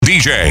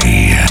DJ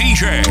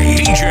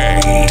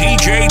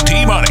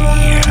T-Money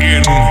in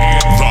the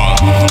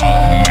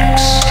mix.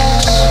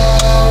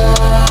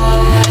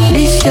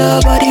 This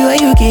your body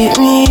where you give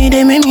me,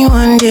 they make me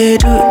one day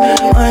do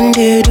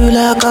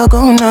like a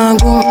gonna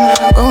go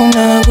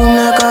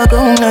like a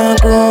gonna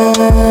go.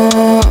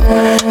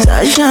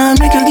 Sasha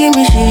make you give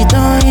me shit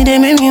on, they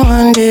make me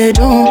one day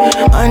do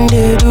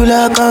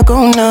like a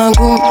gonna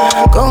go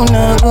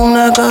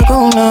like a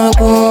gonna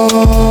go.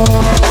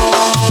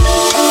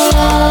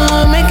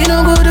 Make you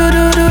no go do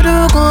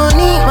go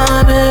need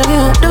my baby,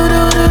 do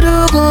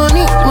go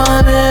need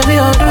my baby,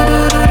 do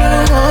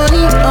go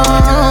need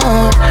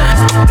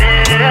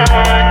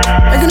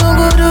make you no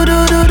go do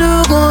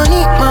go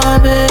need my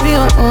baby, I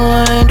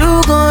do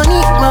go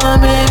need my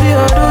baby,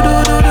 do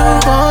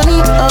go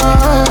need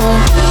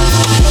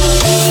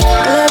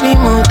love you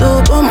moto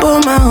pump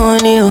my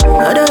honey,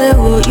 other way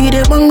who you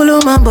dey bungalow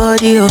my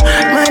body,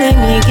 my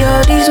name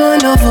girl, this one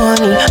no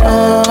funny,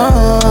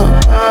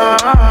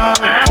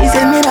 it's a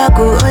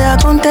miracle, oh yeah,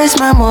 come test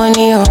my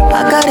money,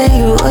 I carry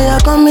you, oh yeah,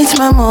 come meet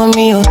my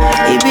mommy,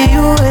 it be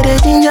you where they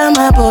ginger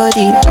my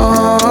body, me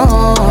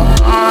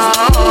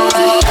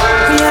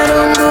I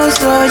don't go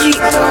surgery,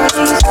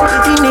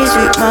 sitting is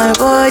with my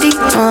body, in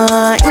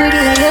the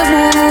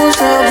boo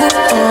so good,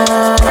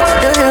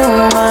 don't you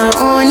my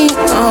honey,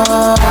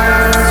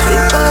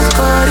 sweet ass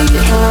body,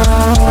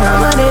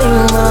 I'm a day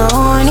my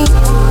honey,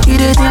 you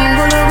the thing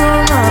gonna go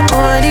my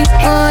body,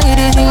 you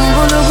the thing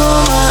gonna go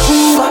my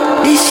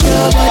this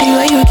your body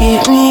where you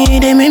give me,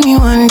 they make me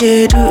one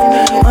day do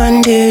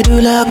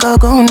like a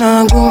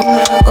gonna go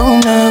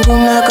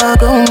like a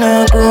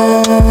gonna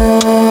go.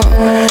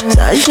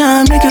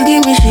 Sasha make you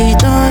give me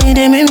shit on,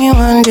 they make me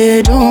one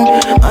day do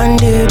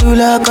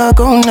like a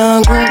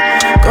gonna go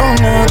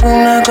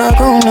like a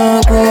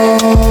gonna go.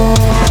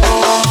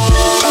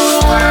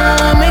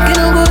 Make you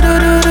no go do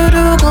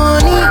go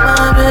need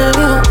my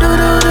baby, do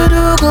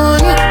go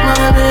need my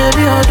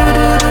baby, do go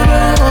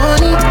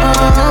need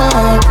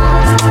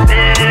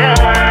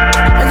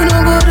make you no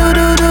go do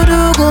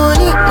go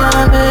need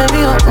my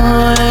baby, I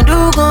do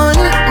go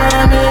need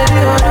my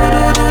baby,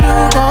 do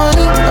go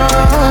need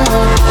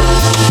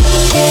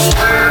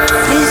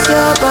this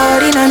your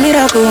body na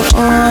miracle,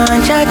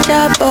 cha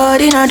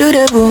body na do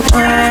the boo,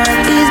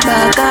 this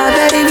back a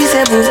very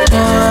visible,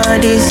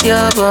 this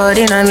your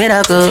body na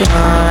miracle,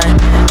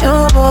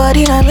 your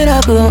body na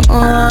miracle,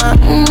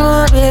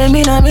 no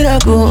baby na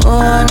miracle,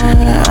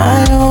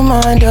 I know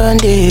my done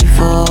day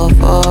for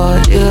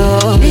you.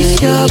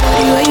 This your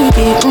body where you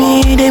give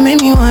me, they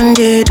make me one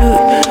day do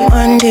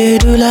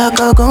like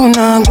a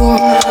gonna go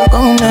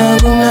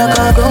like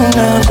a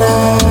gonna go.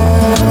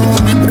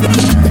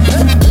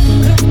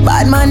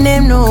 Bad man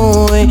them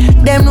know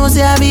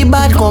say I be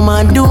bad come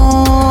and do.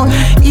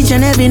 Each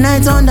and every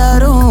night on the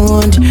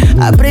road,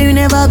 I pray you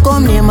never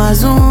come near my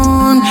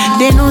zone.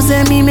 They know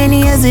say me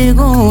many years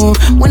ago,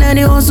 when I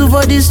dey hustle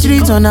for the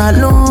streets on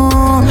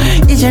alone.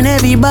 Each and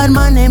every bad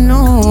man them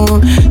know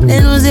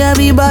say I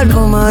be bad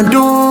come and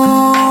do.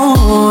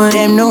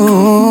 Them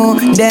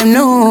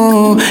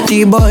know,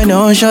 the boy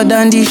don't shut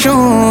down the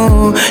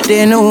show.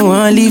 They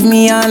know, leave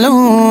me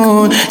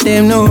alone.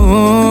 Them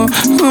know,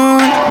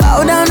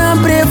 bow down and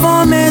pray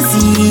for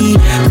mercy.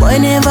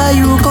 Whenever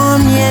you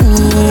come near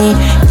me,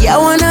 yeah,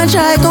 wanna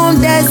try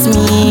come test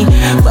me,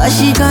 but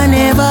she can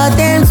never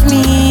tempt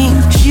me.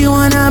 She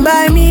wanna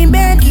buy me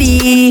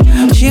Bentley,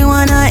 she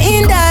wanna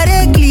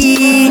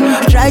indirectly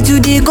try to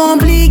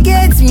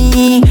decomplicate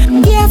me.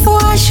 Careful,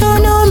 I show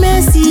no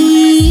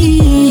mercy.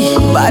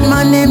 Bad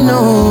man them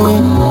know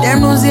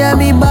say I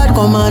be bad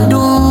come and do.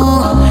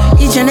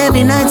 Each and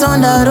every night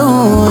on the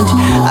road,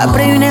 I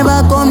pray you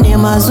never come near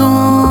my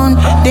zone.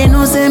 They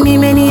know say me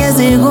many years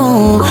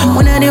ago,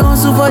 when I dey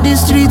hustle for the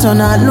streets on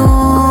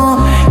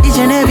alone. Each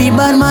and every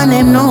bad man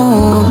them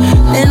know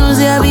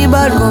say I be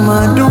bad come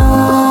and do.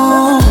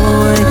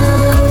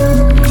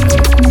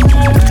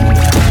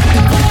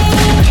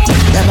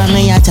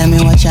 Tell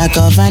me what you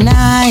cover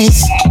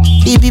nice.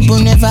 The people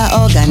never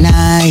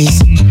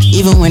organize.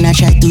 Even when I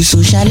try to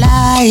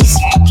socialize,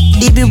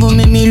 the people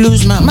make me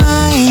lose my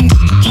mind.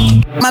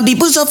 My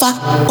people suffer,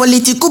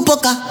 political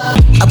poker.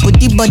 I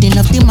put the burden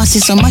of the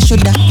masses on my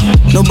shoulder.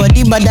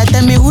 Nobody but that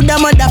tell me who the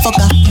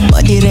motherfucker.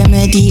 But the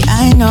remedy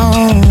I know.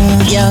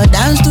 Yo,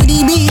 dance to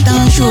the beat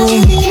and show.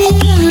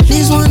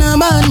 This one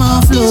about my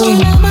flow.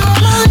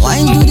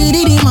 Wine to the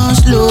rhythm and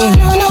slow.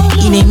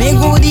 It dey make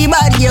all the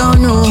bad girl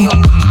know.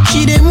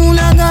 She dey move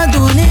like a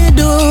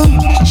tornado.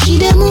 She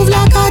dey move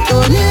like a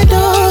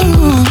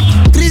tornado.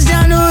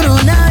 Cristiano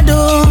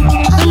Ronaldo,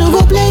 I no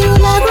go play you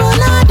like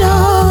Ronaldo.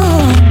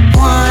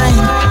 Wine,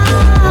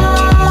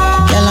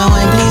 girl,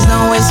 wine, please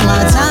don't waste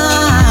my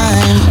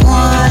time.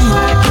 Wine,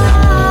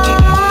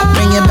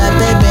 bring it back,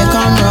 baby,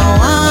 come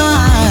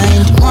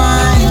rewind.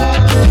 Wine,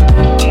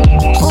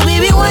 oh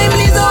baby, wine,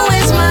 please don't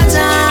waste my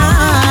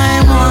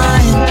time.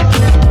 Wine,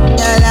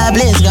 girl,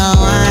 please go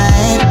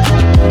wine.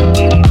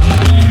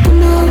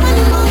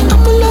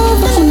 Pull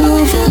up, when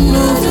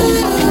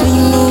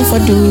you know for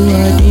do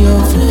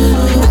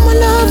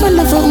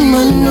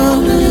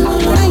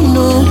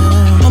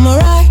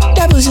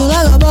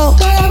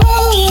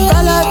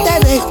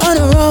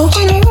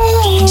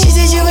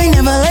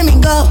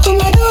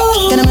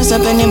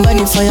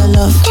for your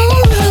love.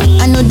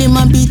 I know they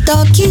might be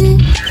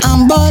talking,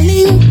 I'm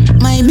balling.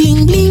 My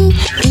bling bling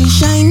is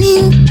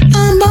shining,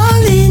 I'm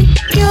balling.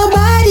 Your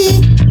body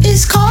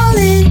is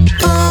calling.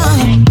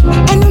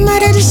 And no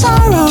matter the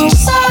sorrow,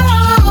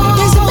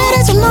 there's a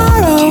better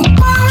tomorrow.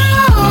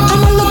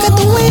 I'ma look at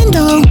the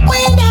window.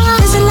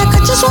 Listen like I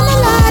just won a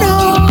lotto.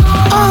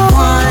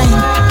 Wine,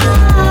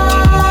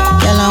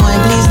 yellow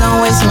wine, please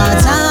don't waste my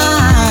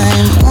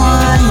time.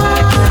 Wine,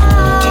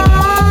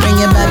 bring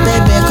it back,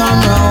 baby, come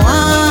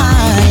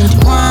rewind.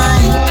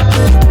 Wine,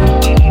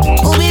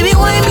 oh baby,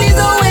 wine, please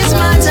don't waste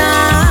my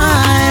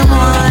time.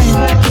 Wine,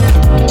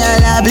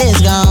 yellow, please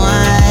go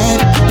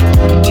wine.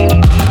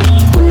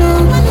 Pull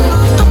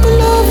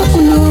over.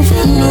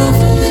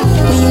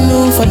 When you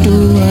know if I do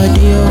a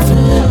day off,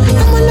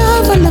 I'm a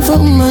lover,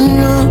 man,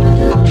 no,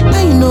 I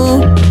know.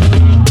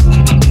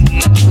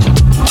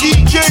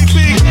 DJ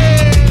Big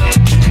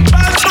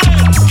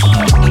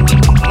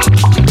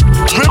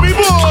Remy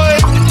boy.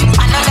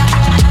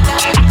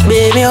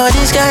 Baby, all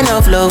this kind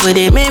of love with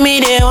it make me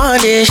they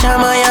want to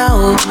shama ya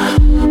ho.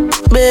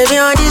 Baby,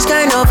 all this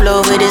kind of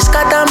love with it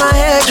scatter my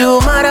head, you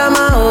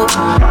marama ho.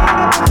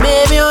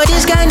 Baby, all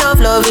this kind of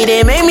love with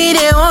it make me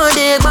they want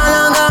to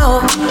balanga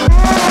ho.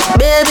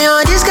 Baby,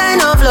 all this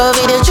kind of love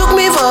with it choke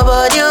me for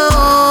body oh.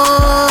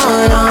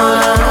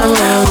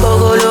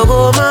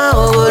 Ogologoma,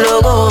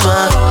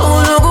 ogologoma,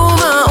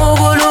 ogologoma,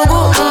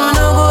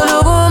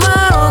 ogologoma,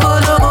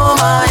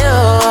 ogologoma, yo.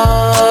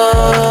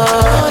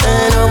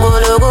 And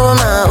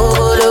ogologoma,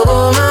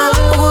 ogologoma,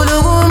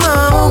 ogologoma,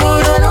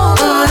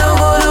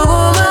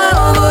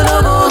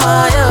 ogologoma,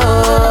 yo.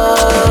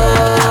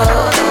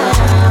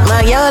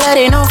 My girl, I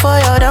didn't know for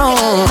your down.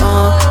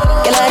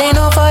 Girl, I didn't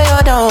know for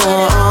your down.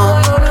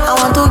 I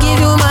want to give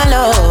you my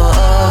love.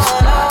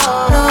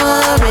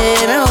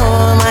 Baby,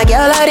 my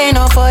girl, I didn't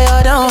know for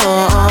your down.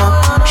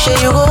 Shey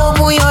you go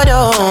open your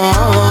door.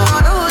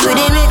 You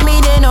dey make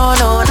me dey no.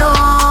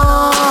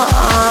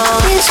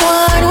 This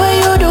one where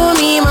you do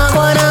me, my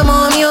corner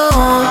mommy oh.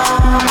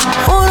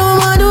 Oh no,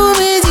 ma do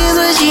me things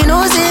when she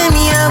know say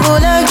me I go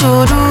like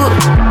you do.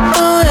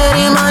 Oh,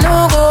 hey, man,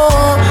 no go,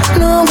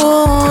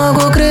 I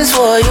go crazy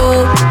for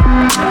you.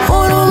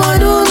 Oh no, ma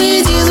do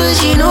me things when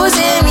she know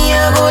say me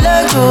I go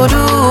like you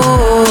do.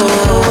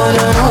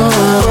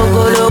 Ogologoma,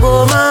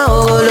 ogologoma,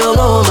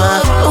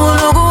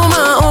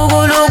 ogologoma,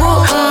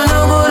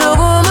 ogologoma,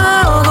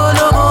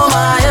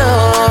 yo.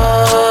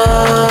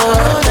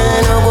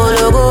 And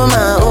ogologoma,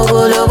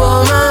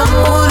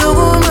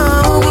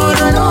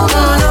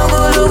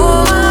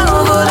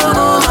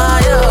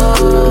 yo.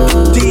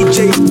 DJ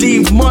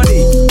Steve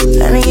Money.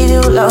 Let me give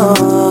you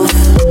love.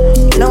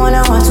 You know what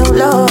I want to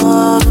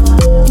love.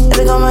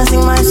 Every time I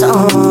sing my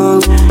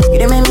song, you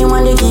done make me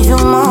want to give you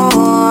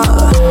more.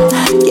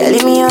 Yeah,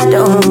 leave me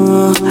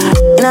alone.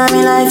 In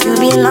my life you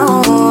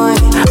belong.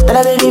 Tell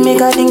a baby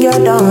make I think you're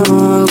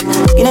dumb.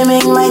 You done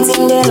make my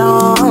thing day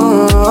long.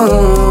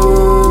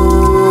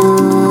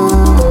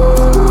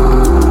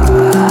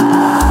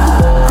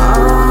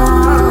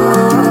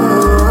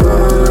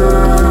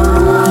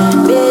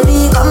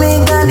 Baby, come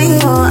make that be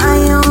your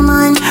Iron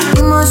Man.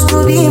 You must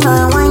to be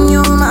my one,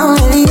 you man.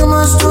 You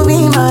must to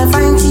be my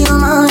fine, you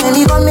man.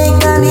 Baby, come make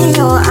that be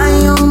your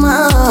Iron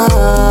Man.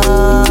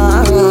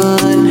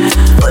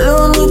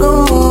 Follow me,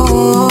 go.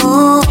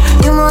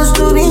 You must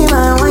to be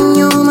my one,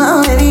 you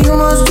man. Baby, you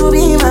must to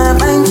be my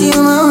fine, you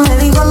man.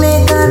 Baby, come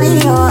make that be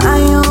your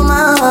Iron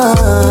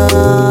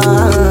Man.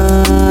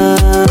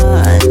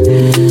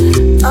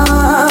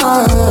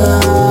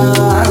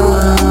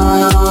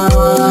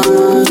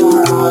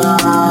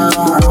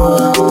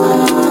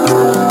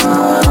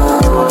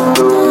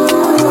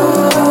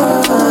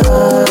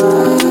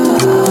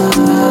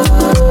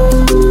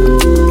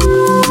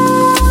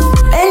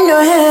 Bend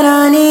your head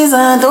on knees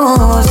and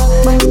toes.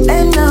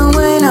 Bend down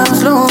when I'm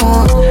slow.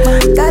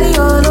 Carry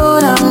your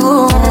load and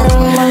go.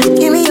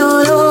 Give me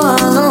your low and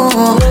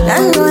slow.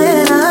 Bend your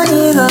head on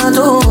knees and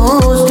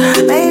toes.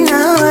 Bend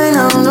down when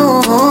I'm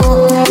slow.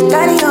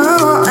 Carry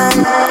your and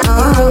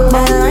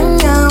bend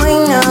down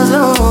when I'm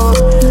slow.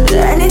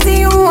 Anything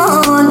you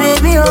want,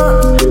 baby,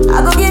 oh.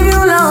 I go give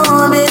you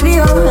love, baby,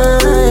 oh.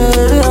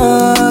 Baby,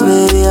 oh,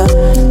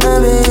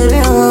 baby,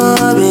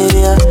 oh,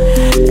 baby, oh.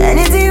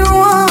 Anything you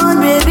want,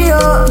 baby, oh.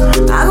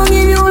 I go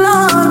give you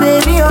love,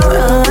 baby, oh.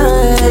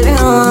 Baby,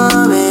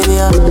 oh, baby,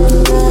 oh.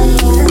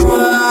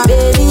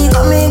 Baby,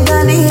 come make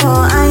that be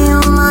your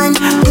Iron Man.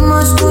 You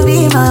must to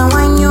be my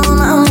one, you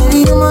man. Baby,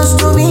 you must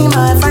to be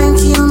my fine,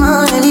 you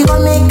man. Baby,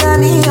 come make that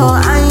be your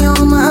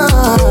Iron Man.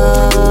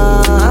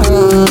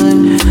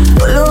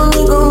 Follow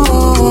me, go.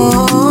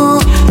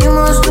 You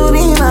must to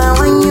be my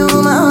one, you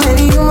man.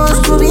 Baby, you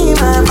must to be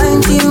my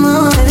fine, you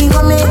man. Baby,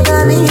 come make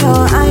that be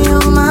your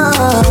Iron Man.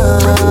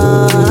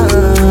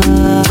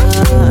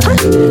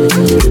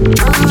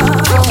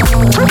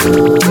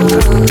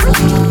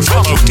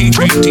 Follow DJ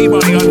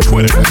T-Money on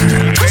Twitter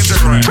and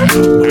Instagram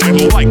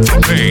and like the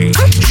page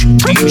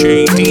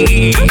DJ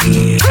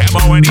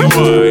DMONEY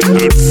on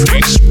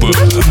Facebook.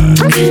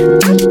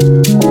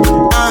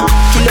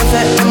 Kilo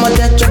fait, I'm on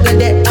that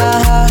chocolate,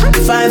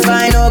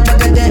 fine, oh,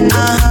 back at that.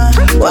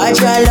 Watch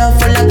your love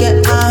for like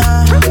it,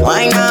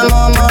 why not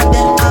more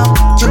than,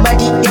 your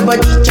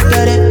body, check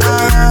it,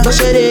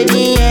 push it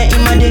in, yeah,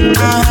 in my dick,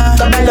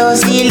 Kabalo,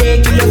 see,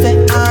 leg, you love it,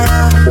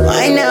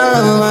 why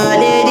now, my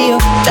lady,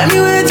 tell me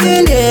what's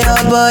in there,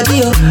 your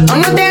body,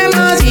 I'm a damn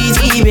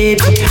easy,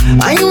 baby,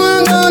 why you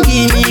want to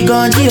give me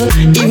control,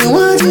 if you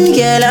want to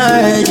get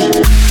already,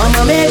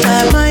 I'ma make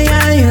up my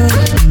you,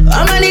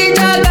 I'ma need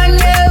to can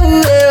you,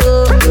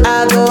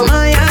 I go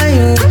my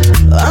you,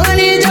 I'ma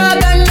need to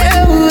can you,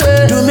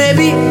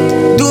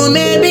 do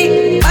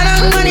maybe, I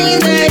don't want to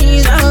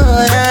say so,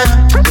 yeah,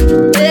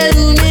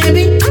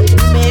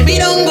 maybe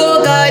don't go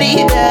carry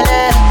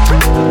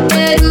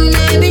belly,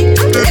 maybe,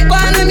 let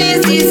one me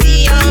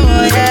see, oh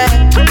yeah,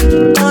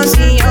 come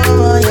see,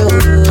 oh yo,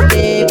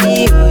 baby,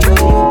 oh yo,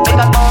 make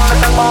a pom,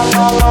 make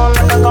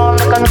a pom,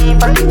 make a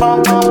keep a pom,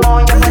 your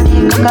body,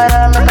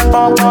 kakara, make a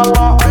pom,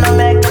 on a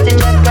make the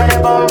check, get a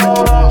bom,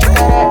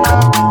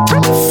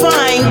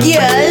 fine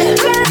girl,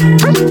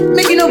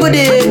 make you no go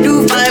dey do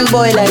fine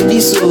boy like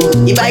this, so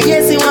if I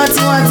hear say one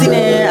thing,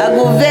 I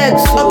go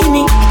vex.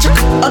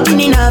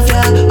 Okini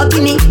nafia,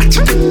 okini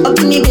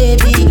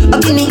baby,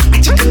 okini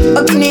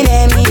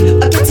let me,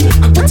 okiti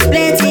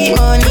plenty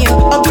money,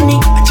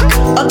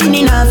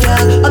 okini nafia,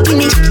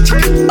 okini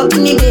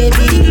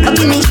baby,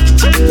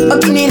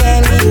 okini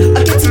let me,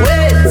 okiti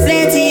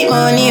plenty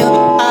money,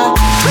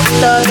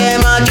 toge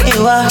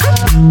makewa,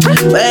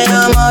 when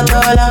I'm a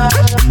dollar,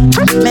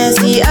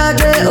 Messi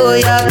agre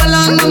oya,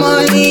 kalanga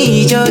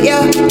money ijoya,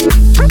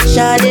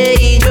 shade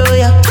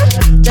ijoya,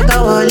 chaka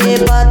wale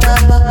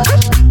patapa.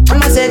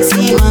 I'm a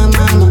sexy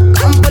mama,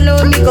 come follow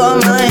me, come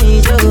my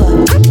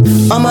joy.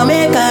 I'ma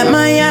make up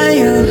my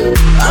you.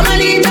 I'ma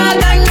need to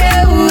gang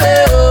you.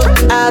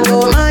 I go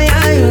my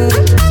you.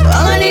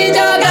 I'ma need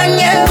to gang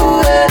you.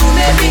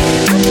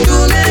 Do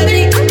maybe,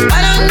 I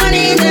don't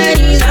need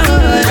any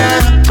sound.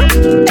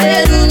 Hey,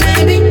 do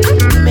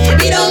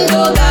maybe don't go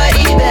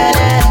carry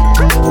belly.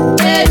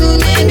 Hey, do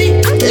maybe,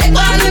 like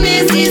one of me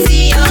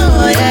see, oh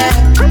yeah.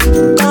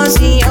 Come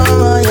see, oh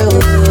yo,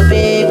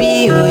 baby,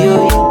 oh yo.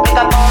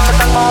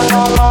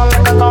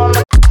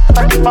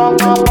 Make a pom,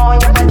 your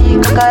body,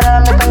 kakara,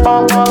 make a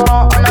pom,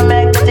 on a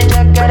make the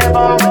check, get a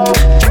bom,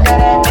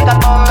 make a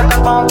pom,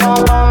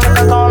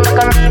 make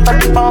a keep a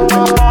pom,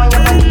 your body,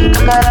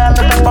 kakara,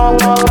 make a pom,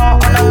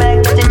 on a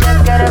make the check,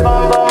 get a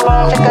bom,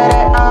 check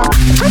it out.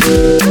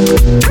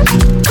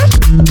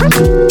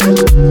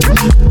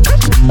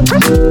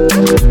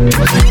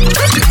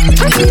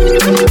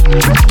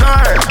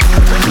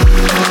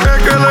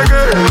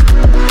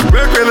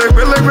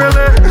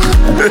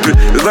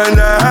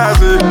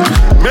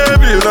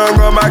 Maybe long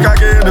come back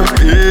again.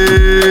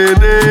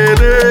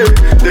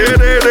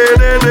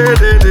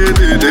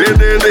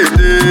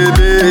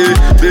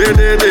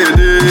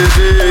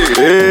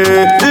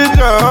 Did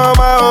your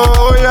mama,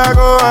 oh, yeah,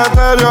 go and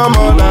tell your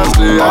mother,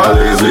 say, all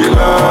is in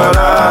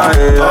order,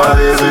 all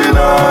is in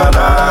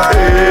order.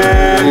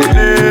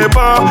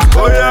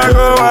 Oh, yeah,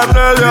 go and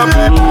tell your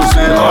people,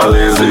 say, all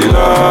is in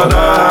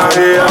order,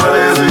 all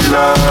is in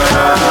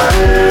order.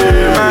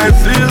 My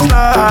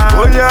sister,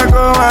 oh, yeah,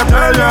 go and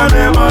tell your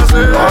neighbor,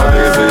 say, all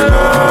is in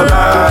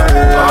order,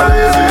 all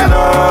is in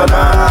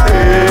order.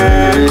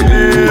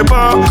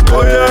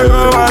 Oh, yeah,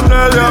 go and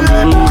tell your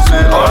people,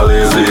 say, all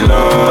is in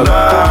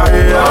order,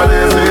 all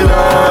is in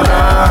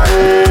order.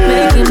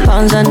 Making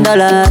pounds and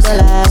dollars,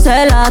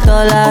 sell out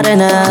all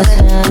arenas.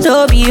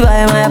 So be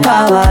by my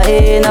power,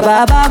 na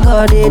Baba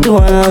God they do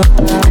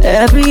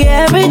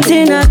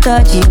everything I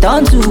touch it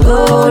turn to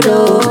gold,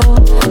 oh.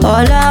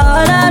 All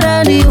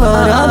around the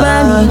world,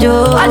 over me,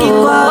 Joe.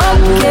 Adikwa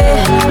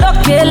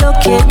okay,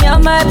 loke, me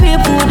and my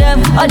people them.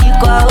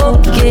 Adikwa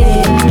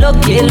okay,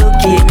 loke,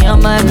 me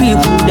and my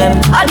people them.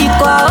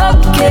 Adikwa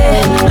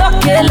okay,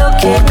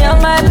 loke, me and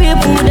my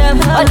people them.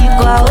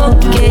 Adikwa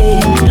okay,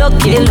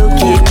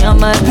 loke, me and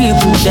my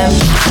people them.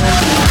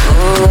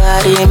 Oh, I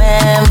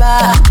remember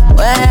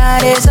when I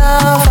did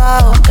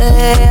suffer,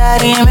 I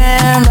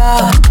remember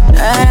when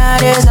I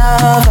did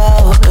suffer,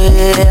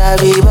 I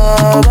be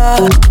Baba.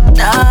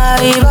 Now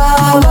I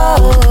Baba,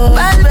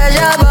 my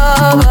special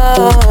Baba.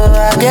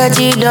 I get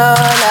 $10.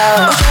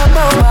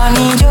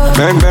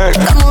 Bang bang,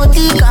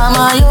 Kamuti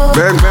kamayo,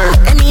 bang bang,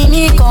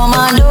 Emini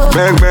commando,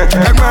 bang bang.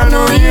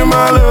 Ekmanu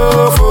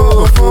imalo, fo,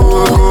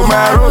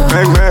 maro,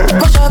 bang bang,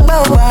 Koshakba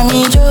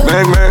Bamijo,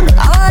 bang bang. I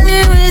only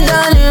read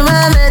on the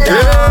meta.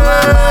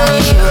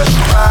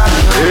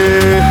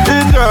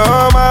 Did your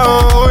mama,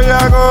 oh,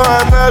 yeah, go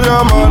and tell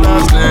your mother,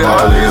 say,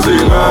 all is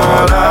in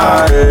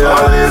order,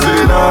 all is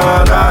in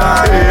order.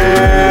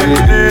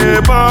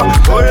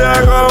 Oh, yeah,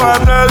 go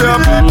and tell your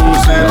people,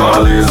 say,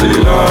 all is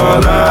in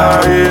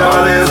order,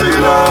 all is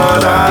in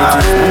order.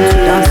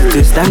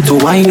 time to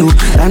wine, oh.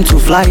 Time to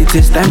fly, it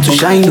is time to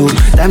shine, oh.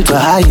 Time to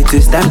high, it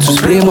is time to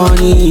spray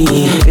money.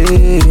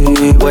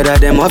 Hey, whether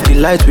them off the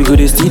lights, we go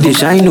to still they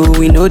shine, oh.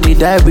 We know they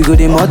die, we go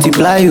to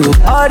multiply, oh.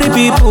 All the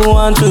people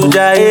want to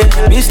die,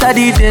 Mr.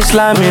 DJ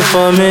slamming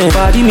for me.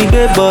 Body me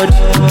big body,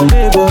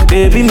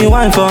 baby me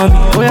wine for me.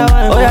 Oh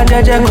yeah,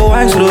 JJ go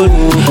wine slowly.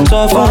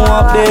 So from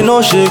up there,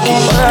 no shaky,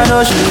 oh yeah,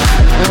 no shaky.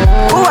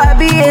 Who I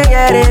be a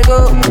year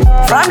ago?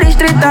 From the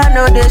street I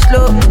know they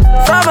slow.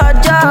 From a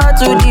jar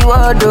to the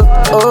world,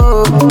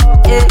 oh,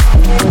 yeah.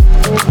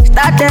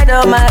 Started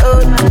on my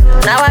own,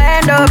 now I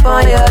end up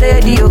on your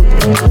radio.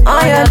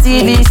 On your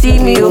TV, see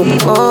me,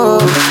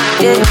 oh,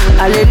 yeah.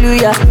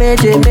 Hallelujah,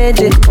 meje,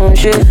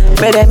 shit.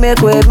 Better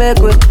make way.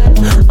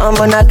 I'm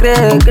gonna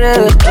crave,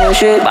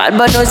 shit. Bad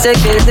but no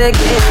seke.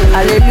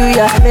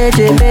 Hallelujah,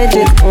 meje,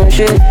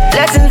 shit.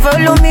 Blessings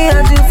follow me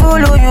and to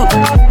follow you.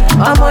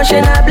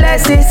 Emotion a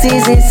blessing,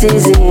 season.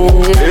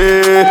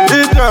 Hey,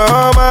 it's your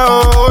mama,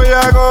 oh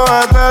yeah, go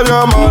and tell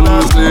your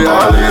mother, say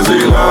all is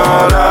in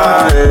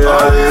order,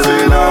 all is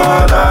in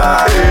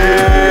order.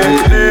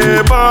 Hey,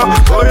 neighbor,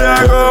 oh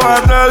yeah, go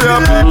and tell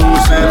your people,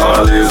 say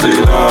all is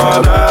in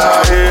order,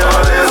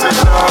 all is in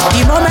order.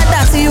 The moment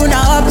I see you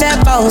now up there,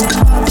 bow.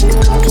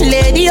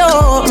 Lady,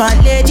 oh, my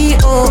lady,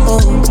 oh.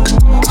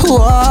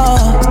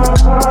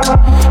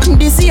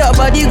 This your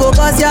body go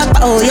cause your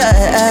power,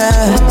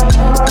 yeah.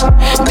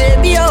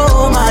 Baby,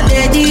 oh, my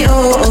lady,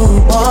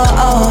 oh.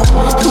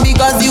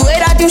 Because the way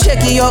that you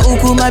shake your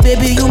uku, my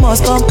baby, you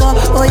must come.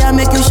 Oh, yeah,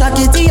 make you shake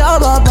it to your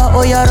baba.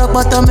 Oh, yeah, rock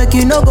bottom, make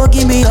you no go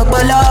give me your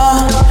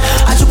bala.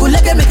 I should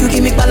make you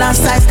give me balance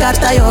size,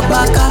 scatter your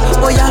baka.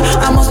 Oh, yeah,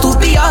 I must to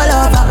be all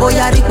over. Oh,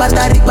 yeah,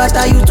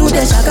 rikbata, you to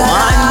the shaka.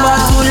 Man, but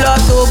to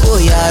love to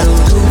go, yaro.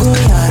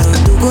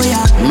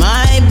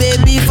 My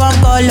baby from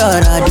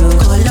Colorado.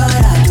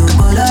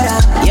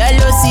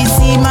 Yellow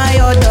CC, my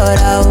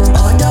odora.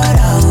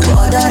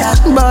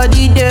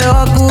 Body they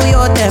oku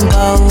your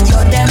temper.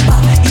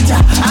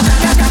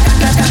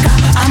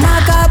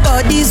 Amaka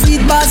body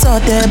sweet bass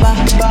oteba.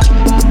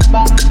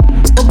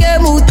 Okay,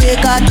 mute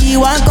kaki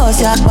wan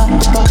kosiapa.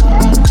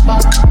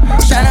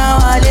 Shana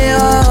wale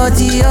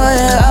oti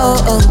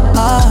oh.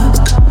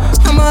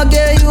 I'ma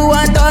get you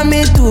want on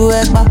me to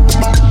ekpa.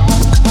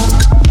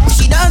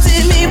 She don't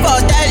see me for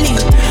telly.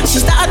 She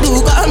start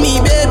to call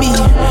me baby.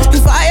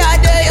 If I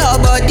had your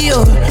body,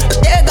 oh,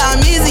 take a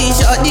easy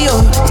shorty,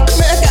 oh.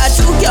 Make I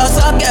choke your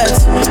socket.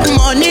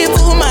 Money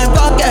full my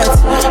pocket.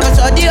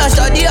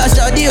 I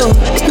study, oh.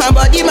 My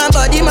body,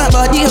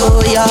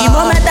 oh, yeah. The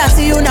moment I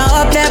see you now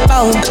up there,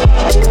 oh.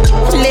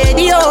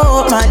 Lady,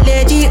 oh, my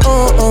lady,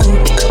 oh.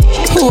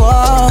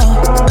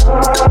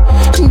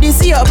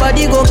 This your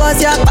body go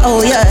cause your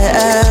power,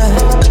 yeah.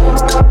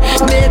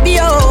 Baby,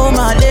 oh,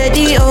 my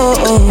lady, oh.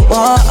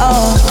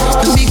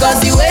 Because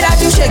the way that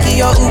you shake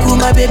your uku,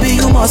 my baby,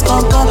 you must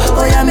come.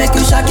 Oh, yeah, make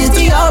you shake it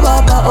to your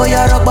baba. Oh,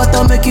 yeah, rock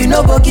bottom, make you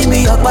no go give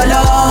me your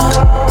bala.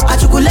 I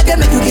should make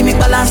you give me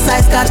balance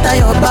size, scatter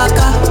your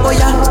baka. Oh,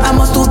 yeah, I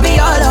must to be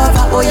all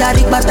over. Oh, yeah,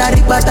 rikbata,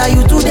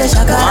 you to the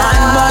shaka.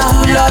 I'm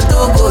about to love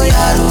to go,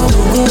 yaro.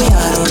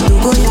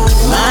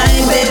 My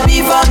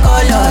baby from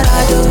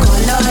Colorado.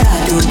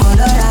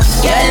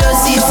 Yellow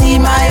CC,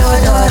 my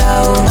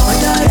odora.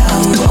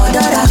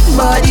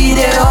 Body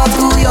they up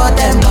to your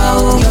temper.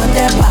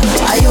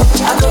 Ayo,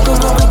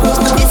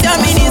 it's your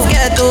mini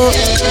skirt, oh.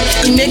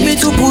 It make me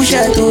to push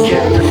it, oh.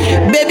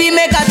 Baby,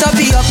 make a top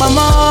of my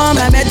mom.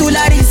 I met to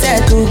la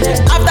reset, oh.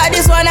 After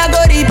this one, I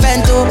go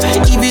repent, oh.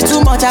 If it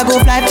too much, I go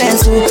fly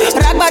fence, oh.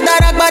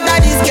 Ragbata,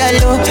 this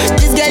girl, oh.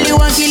 This girl, you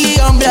want kill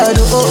your blood,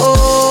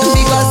 oh.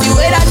 Because the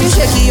way that you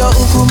shake your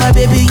uku, my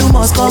baby, you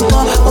must come.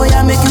 Oh,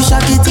 yeah, make you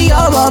shake it to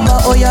your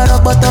baba. Oh, yeah,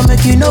 rock bottom,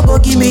 make you no go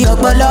give me your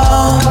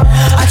bala.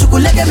 I should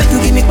make you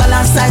give me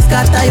balance size,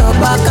 scatter your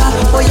baka.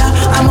 Oh, yeah,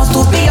 I must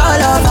to be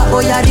all over. Oh,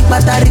 yeah,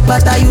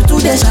 rikbata, you to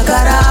the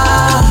shakara.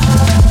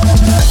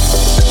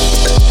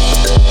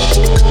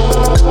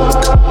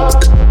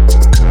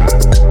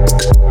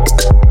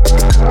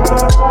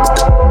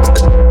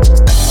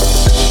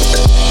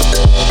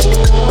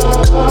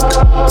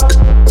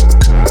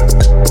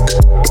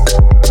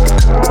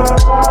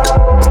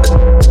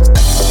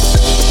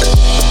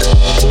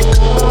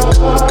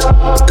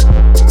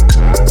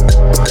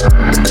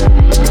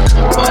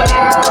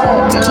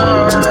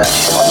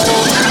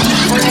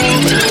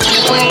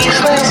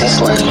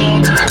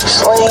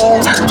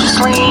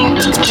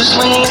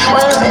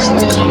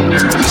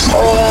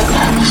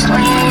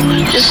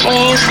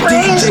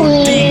 DJ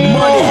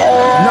D-Money,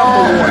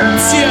 #1,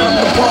 tear up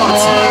the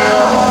party.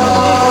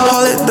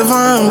 Call it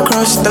divine,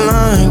 cross the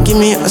line. Give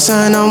me a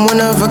sign, I'm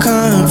one of a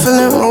kind.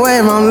 Feeling my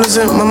wave, I'm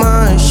losing my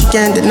mind. She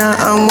can't deny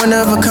I'm one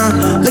of a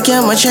kind. Look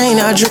at my chain,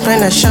 I drip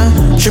and I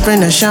shine. Drip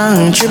and I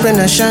shine, drip and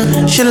I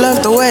shine. She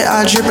love the way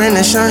I drip and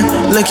I shine.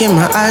 Look in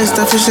my eyes,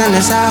 the fish in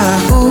his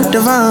eye. Ooh,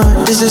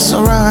 divine, this is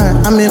so right.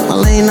 I'm in my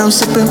lane, I'm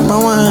sipping my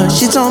wine.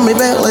 She told me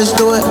back, let's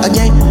do it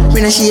again.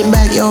 Bring that shit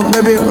back, yo,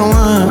 baby,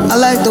 rewind. I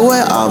like the way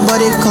our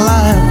body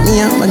collide. Me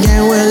and my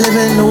gang, we're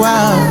living the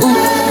wild. Ooh,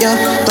 yeah,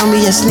 don't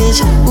be a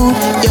snitch. Ooh,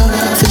 yeah,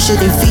 fish at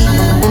their feet.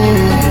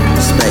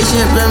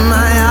 Spaceship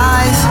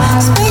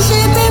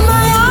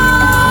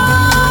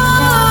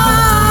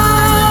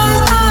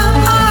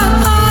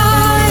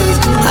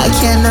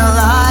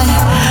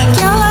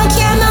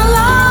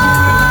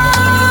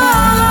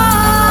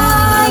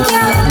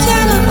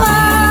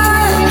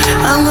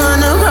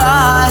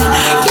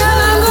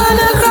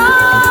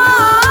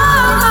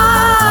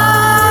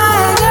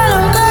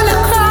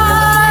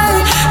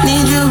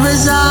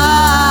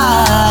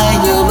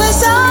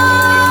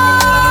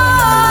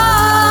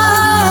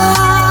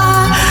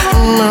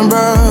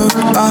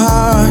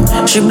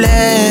she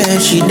bled,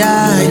 she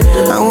died.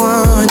 I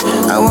want,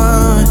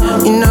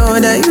 you know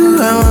that you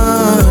I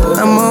want.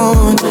 I'm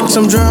on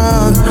some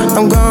drug,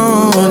 I'm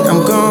gone.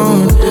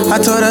 I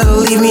told her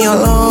to leave me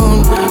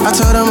alone. I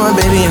told her my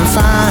baby I'm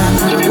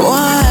fine.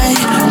 Why?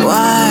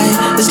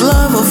 Is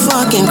love a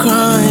fucking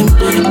crime?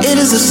 It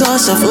is the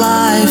source of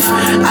life.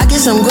 I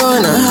guess I'm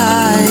gonna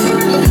hide.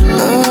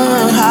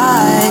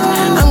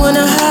 I'm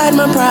gonna hide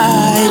my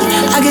pride.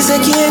 I guess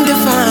I can't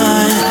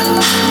define.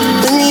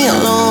 Leave me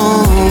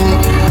alone.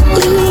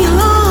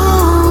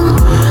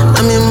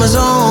 I'm in my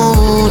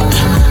zone.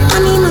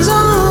 I'm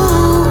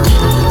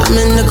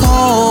in the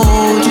cold.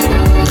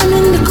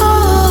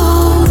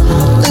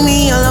 Leave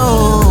me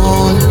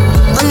alone.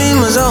 I'm in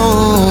my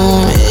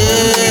zone.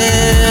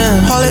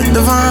 Yeah. Call it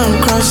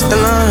divine, cross the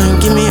line.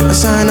 Give me a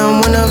sign,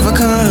 I'm one of a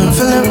kind.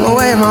 Feeling my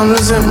wave, I'm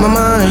losing my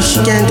mind. She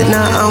can't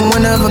deny I'm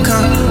one of a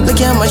kind. Look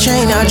at my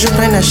chain, I drip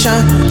and I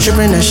shine. She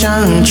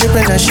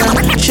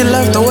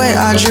loved the way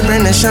I drip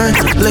and I shine.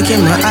 Look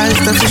in my eyes,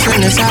 the fish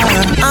in his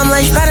eye. I'm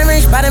like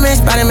Spider-Man.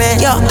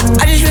 Yo,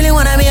 I just really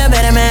wanna be a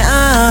better man.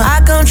 I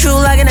come true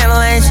like an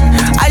avalanche.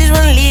 I just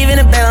wanna leave in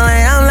a better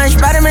land. I'm like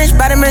Spider-Man.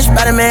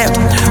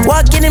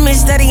 Walk in the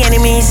midst of the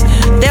enemies.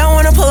 They don't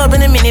wanna pull up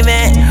in a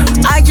minivan.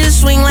 I just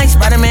swing like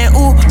Spider-Man.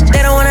 Ooh,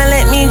 they don't wanna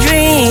let me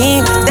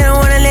dream. They don't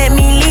wanna let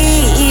me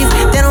leave.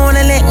 They don't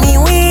wanna let me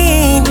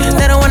win.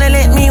 They don't wanna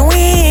let me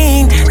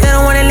win. They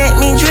don't wanna let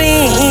me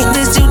dream.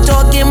 This you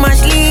talking my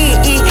sleep.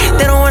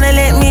 They don't wanna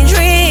let me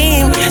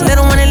dream. They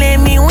don't wanna let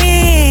me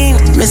win.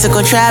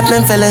 Mystical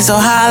trapping, feeling so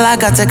high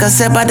like I took a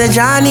sip of the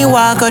Johnny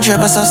Walker.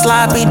 Tripping so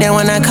sloppy, they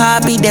wanna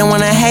copy, they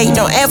wanna hate,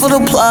 don't ever the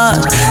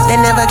plug. They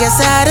never get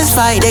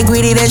satisfied, they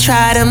greedy, they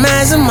try to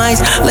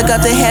maximize. Look up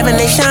to heaven,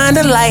 they shine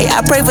the light.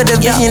 I pray for the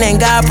vision and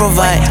God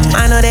provide.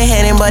 I know they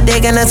hating, but they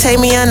gonna take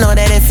me. I know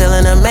that they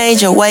feeling a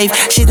major wave.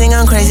 She think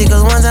I'm crazy,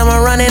 cause one time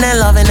I'm running and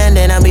loving, and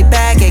then I'll be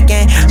back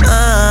again.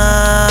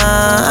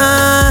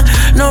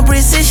 No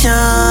precision,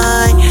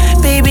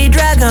 baby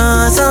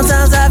dragon.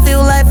 Sometimes I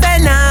feel like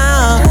fat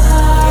now.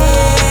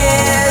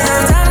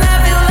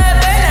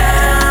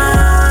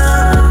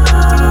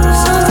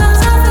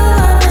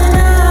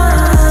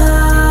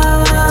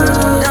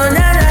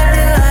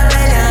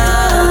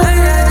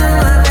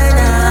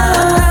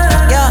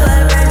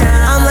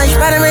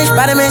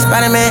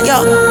 Spider-Man,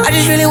 yo, I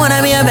just really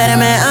wanna be a better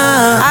man.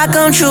 I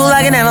come true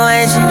like an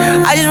avalanche.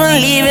 I just wanna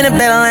leave in a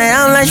better land.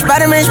 I'm like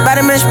Spider-Man.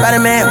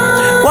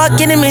 Walk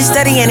in the midst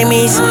of the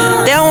enemies.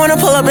 They don't wanna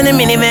pull up in a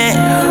minivan.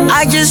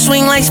 I just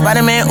swing like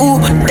Spider-Man. Ooh,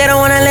 they don't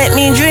wanna let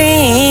me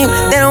dream.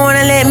 They don't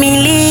wanna let me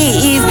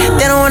leave.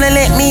 They don't wanna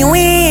let me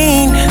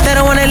win. They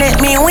don't wanna let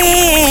me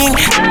win.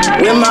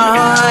 With my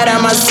heart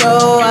and my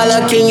soul, I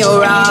look in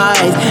your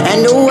eyes.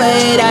 And the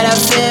way that I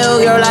feel,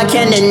 girl, I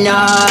can't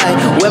deny.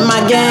 With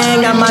my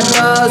gang and my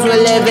thugs, we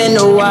live in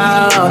the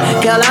wild.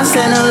 Girl, I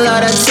send a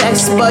lot of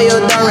texts, but you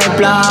don't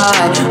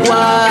reply.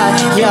 Why?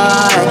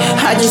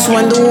 Yeah, I just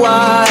wonder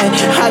why.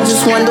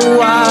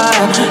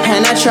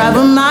 And I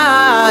travel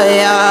miles.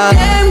 Yeah.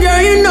 Damn,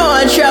 girl, you know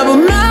I travel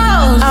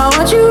miles. I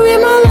want you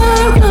in my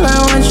life, girl, I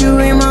want you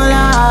in my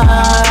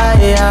life.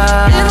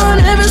 Yeah. Even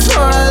if it's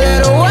for a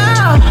little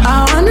while,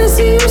 I wanna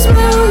see you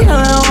smile, girl,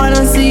 I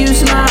wanna see you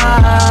smile.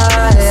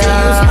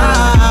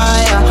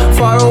 Yeah.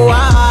 For a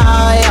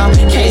while,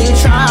 can you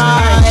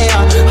try?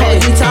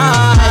 Hold me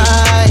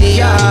tight.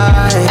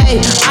 Yeah. Hey,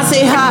 I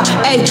say hi,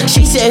 hey,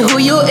 she say who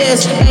you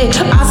is, hey,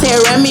 I say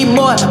Remy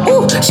boy,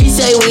 ooh, she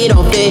say we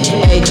don't fit,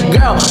 hey,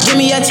 girl, give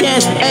me a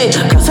chance, hey,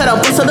 cause I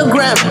don't post on the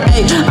gram,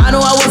 hey, I know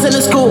I wasn't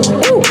in school,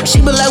 ooh,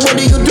 she be like, what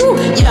do?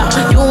 Yeah,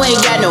 you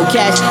ain't got no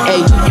cash,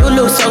 hey, you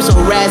look so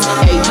rats,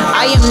 hey,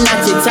 I am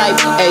not your type,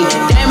 hey,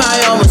 damn,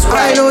 I almost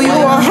cried. I know you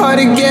are hard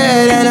to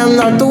get, and I'm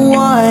not the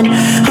one,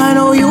 I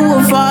know you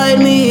will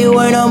find me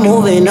when I'm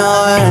moving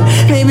on,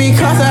 maybe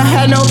cause I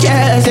had no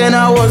cash and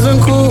I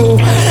wasn't cool,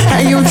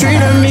 and you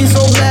treated me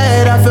so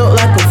bad, I felt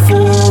like a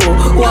fool.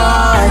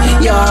 Why?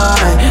 Yeah,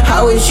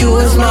 I wish you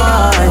was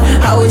mine.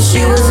 I wish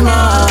you was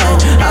mine.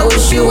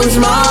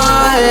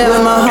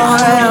 With my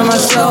heart and my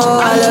soul,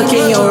 I look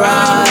in your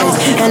eyes,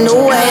 and the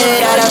way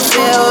that I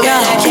feel, I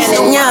can't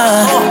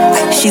deny.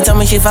 She told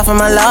me she fought for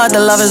my love. The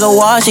love is a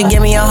wall. She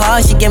give me a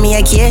heart. She give me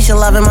a kiss. She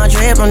loving my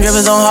drip. I'm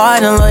dripping so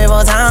hard and Louis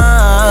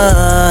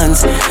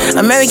Vuittons.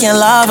 American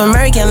love,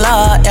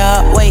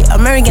 yeah. Wait,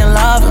 American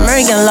love.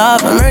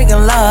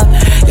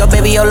 Yo,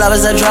 baby, your love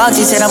is a drug.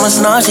 She said I'm a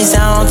snub. She said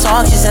I don't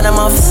talk. She said I'm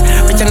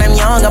rich and I'm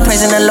young. I'm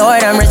praising the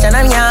Lord. I'm rich and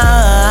I'm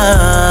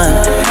young.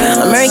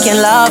 American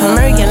love,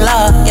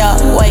 yeah.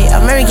 Wait,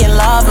 American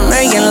love.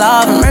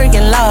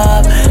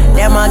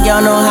 Damn, my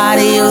girl know how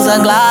to use a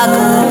Glock.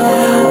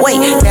 Wait,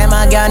 damn,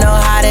 my girl know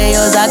how to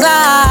use a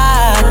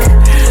Glock.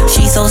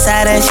 She so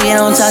sad and she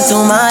don't talk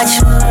too much.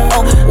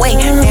 Oh, wait,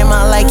 damn,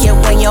 I like it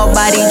when your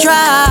body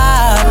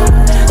drop.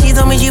 She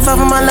told me she fuck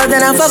for my love,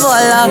 then I fuck for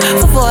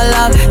her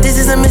love. This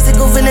is a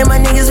mystical feeling, my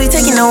niggas, we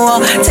taking a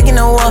walk.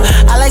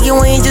 I like it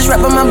when you just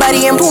wrap on my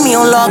body and put me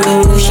on lock.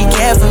 Ooh, she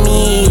care for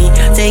me.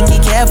 take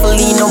it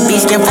carefully. No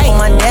bitch can fight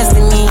my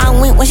destiny. I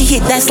went when she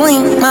hit that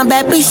sling. My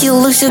bad bitch, she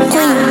look so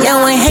clean. Yeah,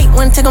 I hate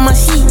when take on my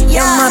sheet.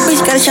 Yeah, my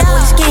bitch got a shot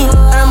with skin.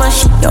 Right on my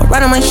sheet, yo,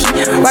 right on my sheet.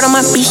 Right on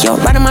my bitch, yo,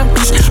 right on my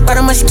bitch. Right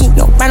on my skin,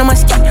 yo, right on my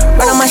skin.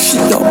 Right on my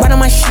sheet, yo, right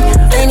on my sheet.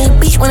 And this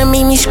bitch wanna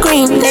make me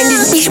scream. And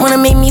this bitch wanna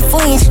make me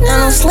flinch.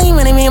 I don't sleep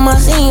when they make my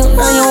scene.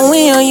 On your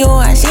wheel, yo,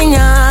 I seen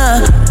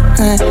ya.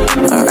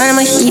 Right on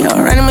my sheet,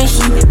 right on my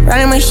sheet, right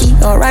on my sheet,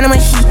 right on my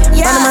sheet,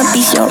 right on my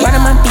piece, yo, right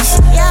on my piece.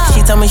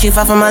 She told me she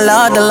fought for my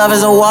love, the love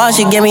is a wall.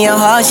 She give me a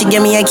heart, she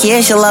give me a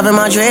kiss. She loving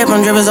my drip,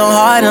 I'm dripping so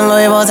hard in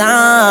Louis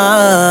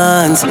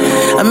Vuittons.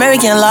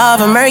 American love,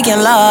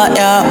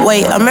 yeah.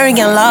 Wait,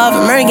 American love,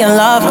 American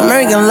love,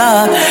 American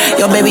love.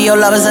 Yo, baby, your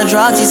love is a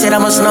drug. She said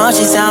I'm a snort,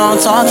 she said I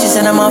don't talk. She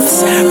said I'm a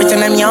rich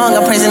and I'm young.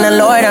 I'm praising the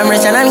Lord, I'm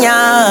rich and I'm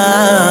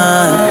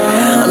young.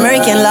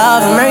 American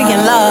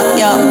love,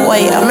 yeah.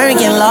 Wait,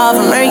 American love,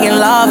 American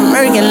love,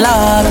 American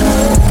love.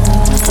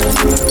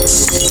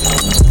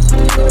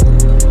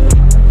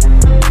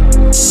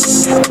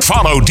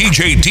 Follow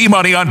DJ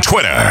D-Money on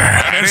Twitter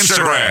and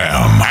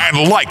Instagram.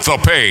 And like the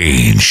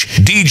page,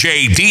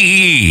 DJ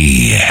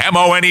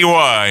D-Money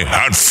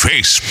on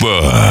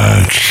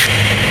Facebook.